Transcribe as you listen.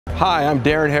Hi, I'm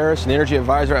Darren Harris, an energy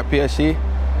advisor at PSE.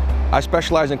 I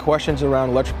specialize in questions around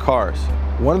electric cars.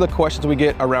 One of the questions we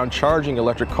get around charging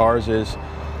electric cars is,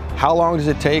 how long does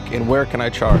it take and where can I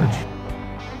charge?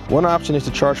 One option is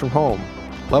to charge from home.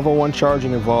 Level 1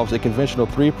 charging involves a conventional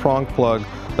 3-prong plug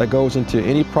that goes into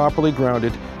any properly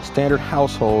grounded, standard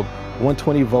household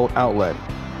 120-volt outlet.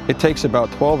 It takes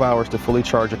about 12 hours to fully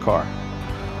charge a car.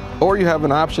 Or you have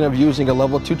an option of using a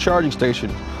level 2 charging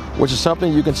station, which is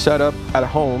something you can set up at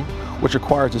home, which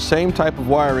requires the same type of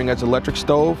wiring as electric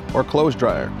stove or clothes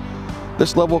dryer.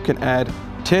 This level can add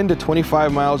 10 to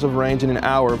 25 miles of range in an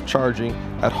hour of charging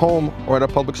at home or at a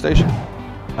public station.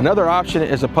 Another option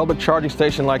is a public charging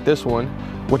station like this one,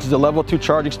 which is a level 2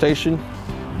 charging station.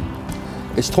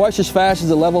 It's twice as fast as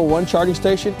the level 1 charging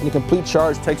station, and the complete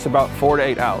charge takes about 4 to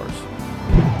 8 hours.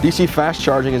 DC fast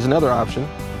charging is another option.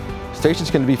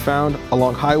 Stations can be found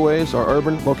along highways or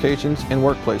urban locations and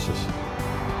workplaces.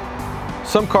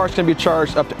 Some cars can be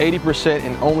charged up to 80%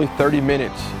 in only 30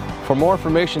 minutes. For more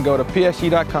information, go to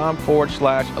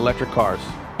pse.com/electric cars.